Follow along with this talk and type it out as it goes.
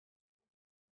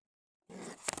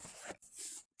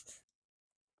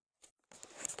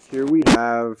here we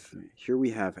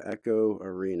have Echo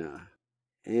Arena,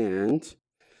 and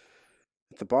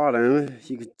at the bottom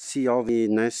you can see all the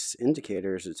nice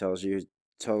indicators. It tells you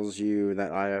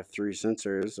that I have 3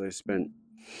 sensors. I spent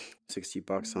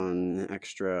 $60 on an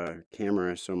extra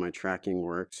camera so my tracking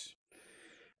works.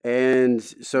 And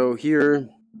so here,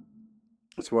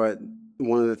 that's what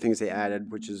one of the things they added,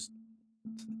 which is,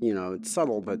 you know, it's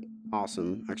subtle but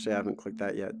awesome. Actually, I haven't clicked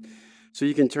that yet. So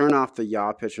you can turn off the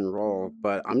yaw, pitch, and roll,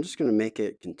 but I'm just going to make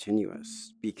it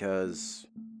continuous because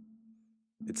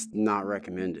it's not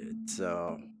recommended.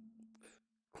 So,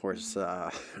 of course, you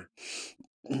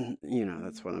know,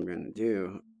 that's what I'm going to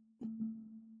do.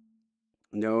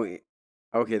 No,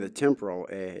 okay, the temporal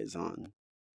A is on.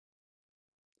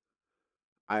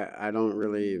 I don't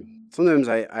really, sometimes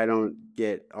I don't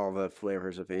get all the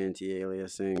flavors of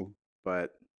anti-aliasing,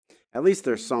 but at least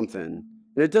there's something.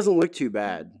 And it doesn't look too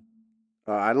bad.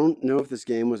 I don't know if this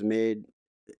game was made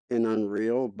in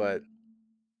Unreal, but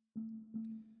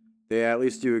they at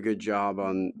least do a good job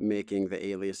on making the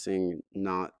aliasing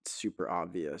not super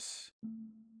obvious.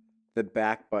 The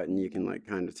back button you can like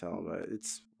kind of tell, but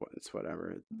it's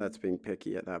whatever. That's being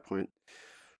picky at that point.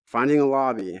 Finding a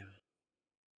lobby.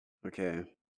 Okay.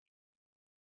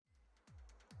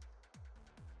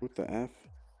 What the F?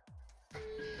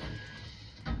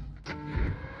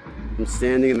 I'm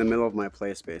standing in the middle of my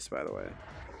play space, by the way.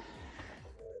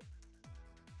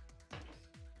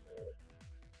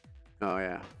 Oh,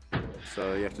 yeah.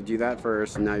 So you have to do that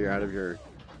first, and now you're out of your...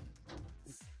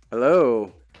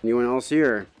 Hello? Anyone else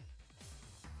here?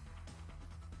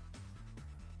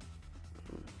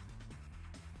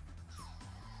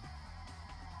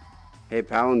 Hey,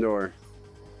 Palindor.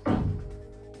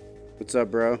 What's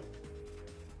up, bro?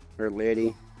 Or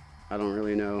lady? I don't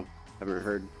really know. Haven't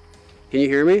heard. Can you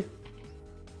hear me?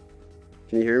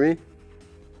 Can you hear me?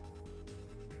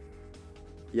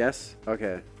 Yes?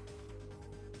 Okay.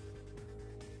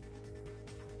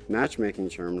 Matchmaking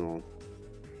terminal.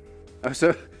 Oh,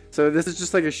 so this is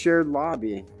just like a shared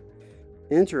lobby.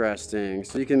 Interesting.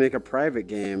 So you can make a private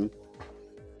game.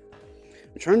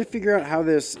 I'm trying to figure out how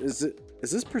this is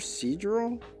this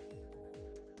procedural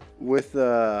with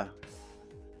the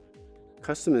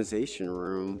customization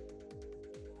room?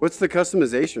 What's the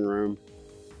customization room?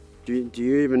 Do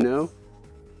you even know?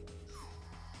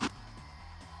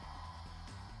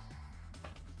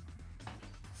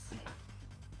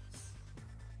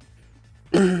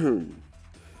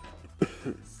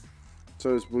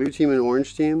 So it's blue team and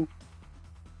orange team.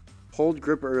 Hold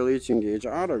grip early to engage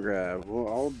auto grab. Well,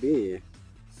 I'll be.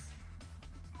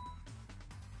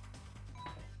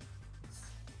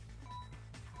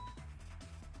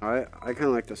 I kind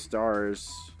of like the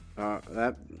stars.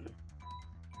 That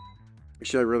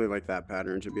actually, I really like that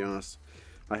pattern, to be honest.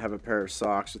 I have a pair of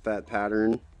socks with that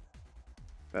pattern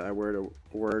that I wear to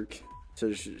work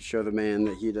to show the man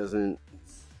that he doesn't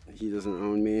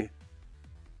own me.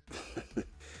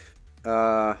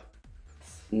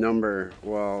 Number,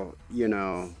 well, you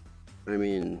know, I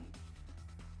mean,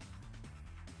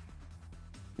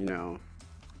 you know,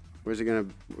 where's it gonna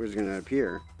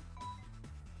appear?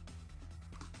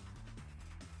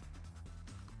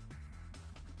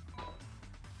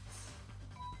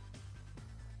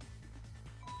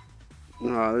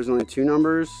 There's only 2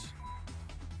 numbers.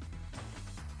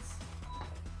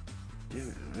 Damn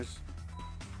it,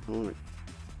 I want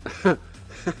to.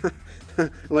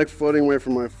 I'm like floating away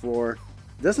from my floor.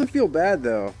 Doesn't feel bad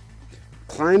though.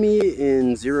 Climby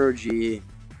in 0G,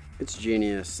 it's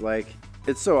genius. Like,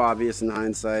 it's so obvious in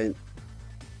hindsight.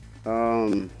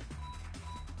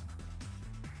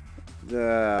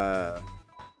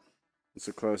 It's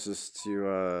the closest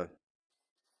to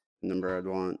number I'd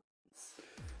want.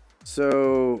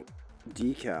 So,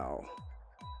 decal.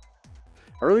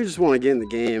 I really just want to get in the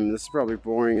game. This is probably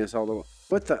boring as hell.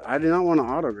 What the? I do not want to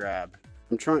auto grab.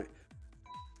 I'm trying.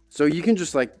 So you can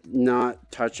just like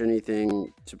not touch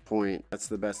anything to point. That's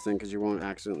the best thing because you won't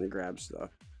accidentally grab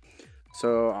stuff.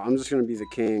 So I'm just gonna be the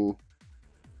king.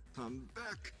 I'm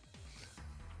back.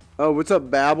 Oh, what's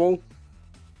up, Babel?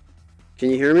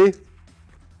 Can you hear me?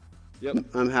 Yep.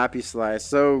 I'm Happy Slice.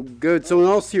 So good. Someone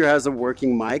else here has a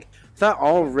working mic. I thought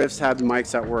all Rifts had mics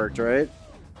that worked, right?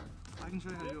 I can show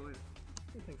you how to do it later.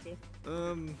 I think so.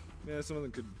 Yeah, some of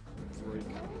them could break.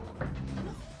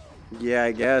 Yeah,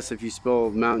 I guess if you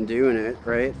spill Mountain Dew in it,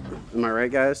 right? Am I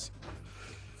right, guys?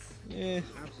 Yeah,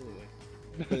 Absolutely.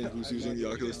 who's using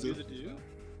the Oculus too?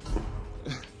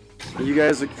 You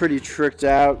guys look pretty tricked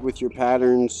out with your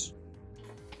patterns.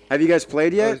 Have you guys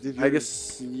played yet? I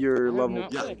guess you're level.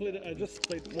 Yeah. I just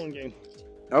played one game.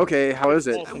 Okay, how is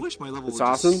it? I wish my level It's would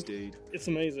awesome? just stayed. It's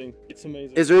amazing. It's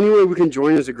amazing. Is there any way we can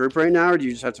join as a group right now, or do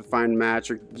you just have to find a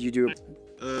match, or do you do it?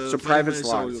 So private's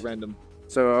locked. Random.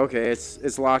 So okay,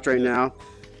 it's locked right now.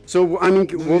 So I mean,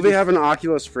 will they have an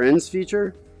Oculus Friends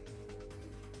feature?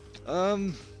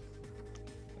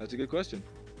 That's a good question.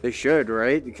 They should,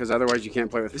 right? Because otherwise you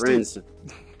can't play with friends.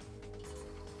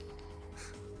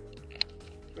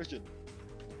 Question.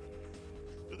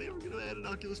 Are they ever gonna add an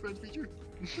Oculus Friends feature?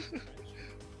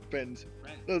 Friends.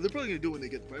 No, they're probably gonna do it when they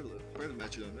get the private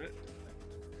matches on, right?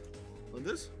 On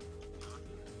this?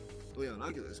 Oh yeah, on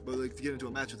Oculus. But like to get into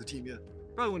a match with a team, yeah.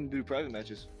 Probably wouldn't do private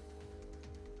matches.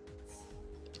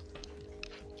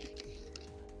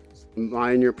 Am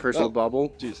I in your personal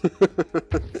bubble? Jeez.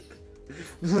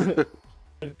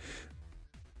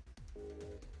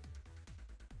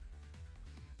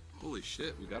 Holy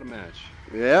shit, we got a match.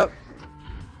 Yep.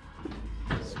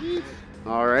 Sweet.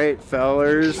 All right,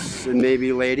 fellers and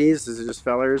maybe ladies. This is just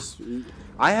fellers.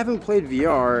 I haven't played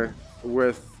VR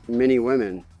with many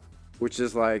women, which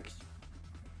is like,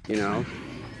 you know,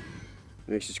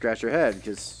 makes you scratch your head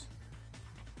because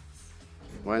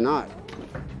why not?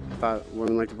 I thought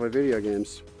women like to play video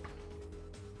games.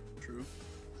 True.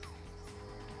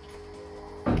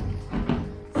 We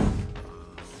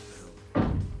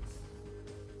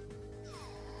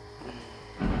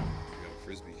got a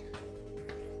frisbee.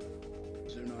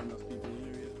 Is there not enough people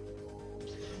in here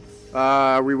yet?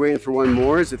 Are we waiting for one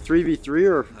more? Is it 3v3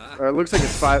 or it looks like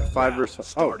it's 5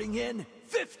 versus 5. Oh. Starting in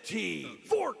 15,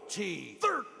 14,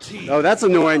 13. Oh, that's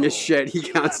annoying as shit. He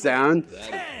counts down.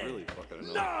 That is really fucking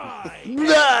annoying. 9,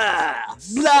 Blah,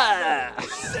 blah.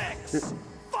 6,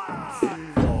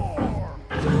 5, 4,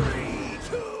 3,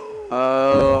 2.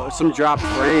 Oh, some dropped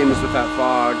frames with that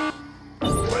fog.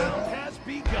 Round has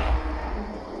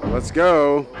begun. Let's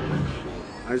go.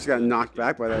 I just got knocked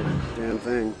back by that damn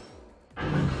thing.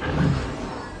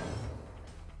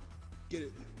 Get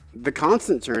it. The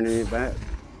constant turn ain't bad.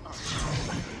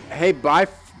 Hey, bye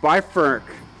Ferk.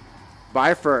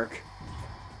 Bye Ferk.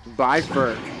 Bye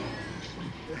Ferk.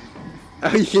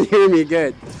 Oh, you can hear me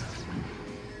good.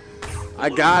 I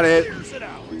got it. Clears it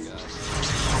out.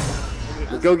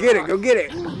 Go get it, go get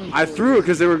it. I threw it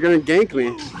because they were gonna gank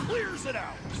me. Clears it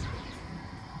out.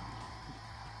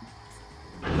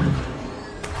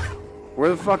 Where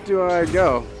the fuck do I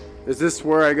go? Is this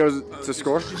where I go to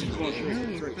score?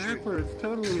 Backwards,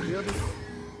 totally the other.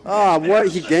 Ah, what?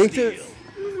 He ganked it?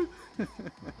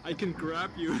 I can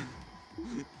grab you.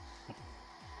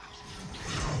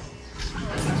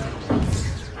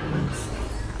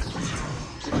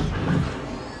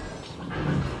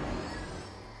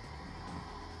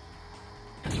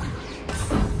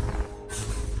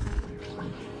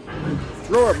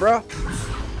 Throw it, bro.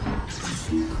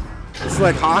 It's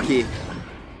like hockey.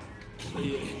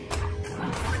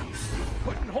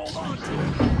 Couldn't hold on to it.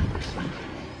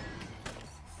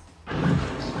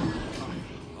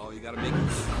 Oh, you gotta make it.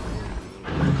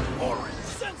 Orange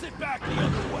sends it back the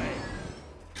other way.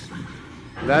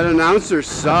 That announcer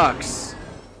sucks.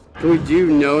 Can we do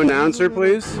no announcer,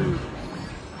 please?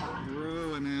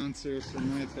 Bro, announcer for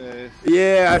my face.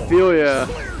 Yeah, I feel ya.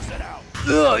 Clears it out.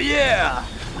 Oh yeah.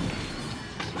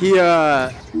 He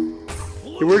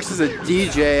works as a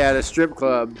DJ at a strip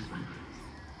club.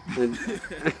 And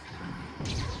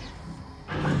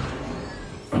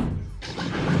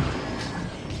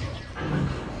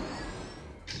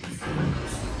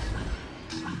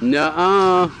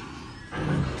nuh-uh.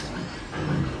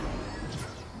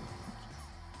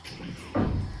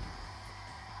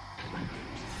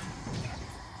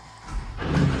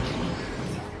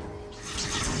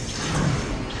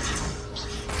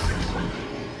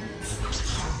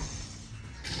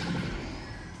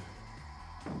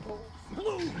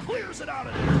 Blue clears it out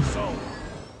of there, so.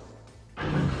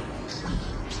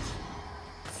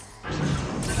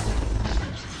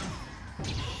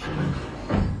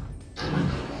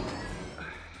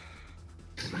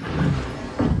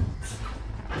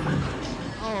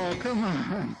 Oh, come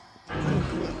on.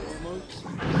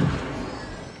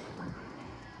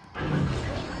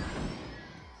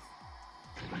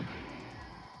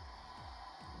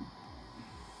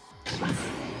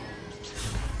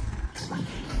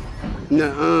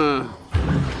 Nuh-uh.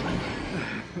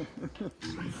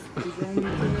 He's on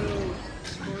your tail.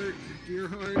 Heart, dear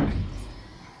heart.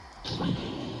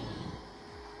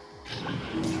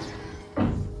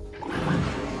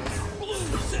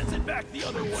 Blue sends it back the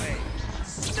other way.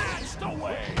 Snatched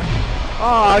away.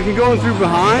 Oh, I can go in through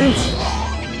behind?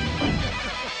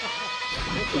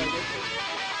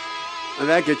 And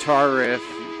that guitar riff.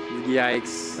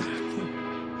 Yikes.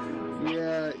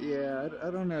 Yeah, I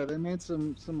don't know. They made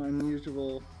some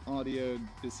unusual audio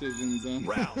decisions.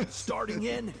 Round starting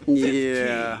in 15,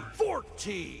 Yeah.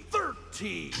 14,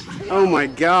 13. Oh my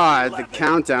God, the 11,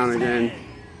 countdown again. 10,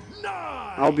 9,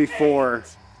 I'll be 4. 8,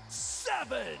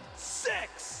 7,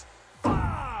 6,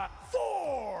 5,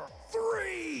 4,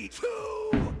 3,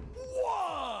 2,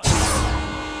 1.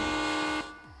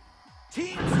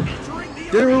 Teams entering the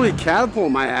Didn't really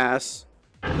catapult my ass.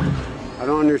 I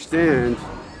don't understand.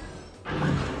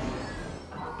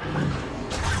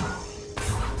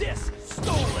 Disc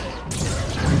stolen.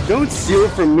 Don't steal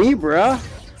it from me, bruh.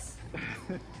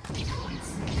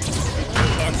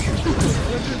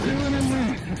 What you doing in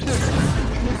there?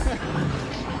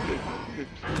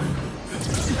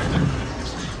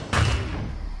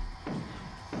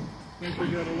 Think we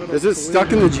got a little Is it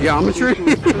stuck in the geometry?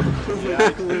 Beat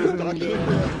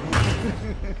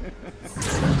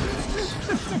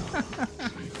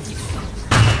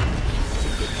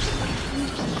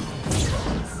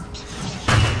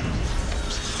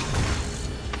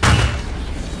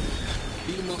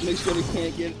him up, make sure they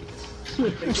can't get it.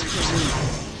 Make sure they can't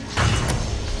move.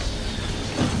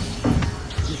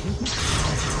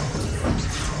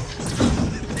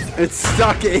 It's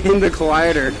stuck in the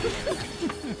collider.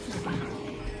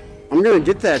 I'm gonna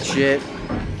get that shit.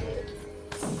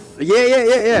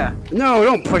 Yeah. No,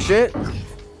 don't push it.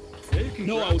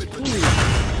 No, I was pulling.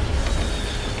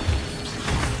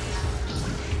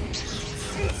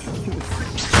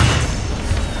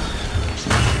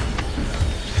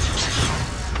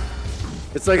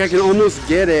 It's like I can almost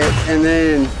get it, and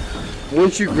then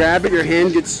once you grab it, your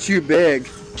hand gets too big.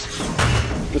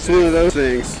 It's one of those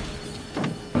things.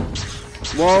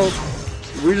 Well,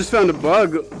 we just found a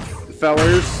bug,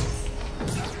 fellers.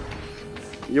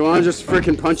 You wanna just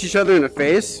freaking punch each other in the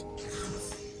face?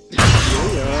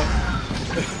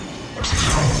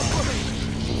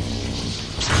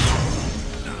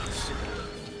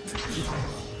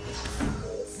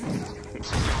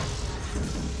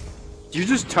 Do you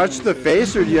just touch the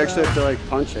face, or do you actually have to like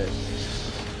punch it?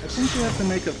 I think you have to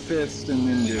make a fist and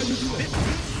then do it.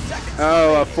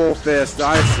 Oh, a full fist.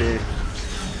 I see.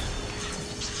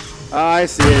 I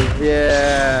see it.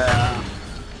 Yeah.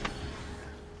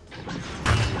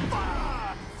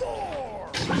 5, 4,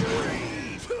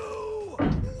 3, 2,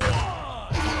 1.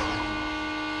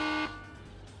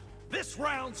 This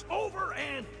round's over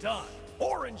and done.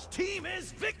 Orange team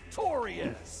is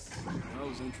victorious. That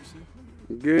was interesting.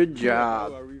 Good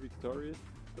job. Are we victorious?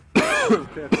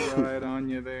 That's right on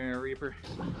you there, Reaper.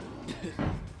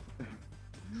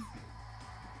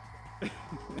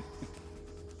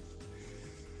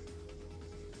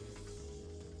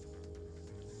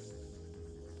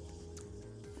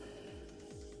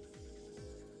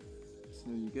 So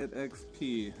you get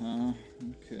XP, huh?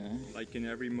 Okay. Like in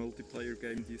every multiplayer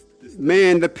game, this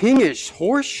Man, the ping is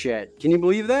horse shit. Can you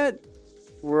believe that?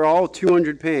 We're all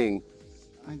 200 ping.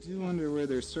 I do wonder where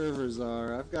their servers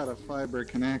are. I've got a fiber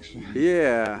connection.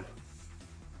 Yeah.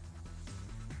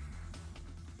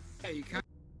 Hey, you can't.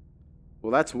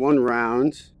 Well, that's one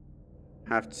round.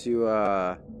 Have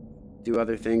to do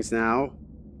other things now.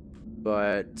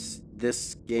 But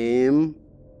this game,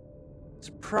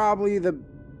 it's probably the...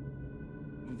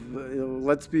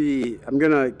 I'm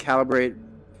gonna calibrate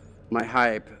my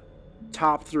hype.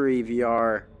 Top 3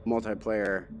 VR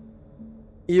multiplayer.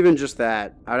 Even just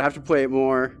that. I'd have to play it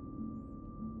more.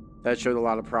 That showed a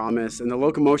lot of promise. And the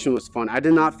locomotion was fun. I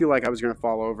did not feel like I was gonna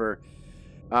fall over.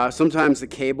 Sometimes the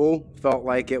cable felt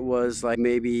like it was like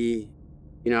maybe,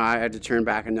 you know, I had to turn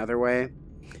back another way.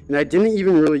 And I didn't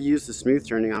even really use the smooth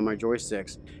turning on my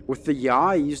joysticks. With the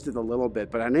yaw, I used it a little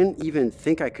bit, but I didn't even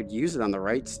think I could use it on the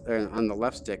on the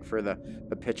left stick for the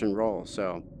pitch and roll.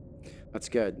 So that's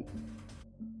good.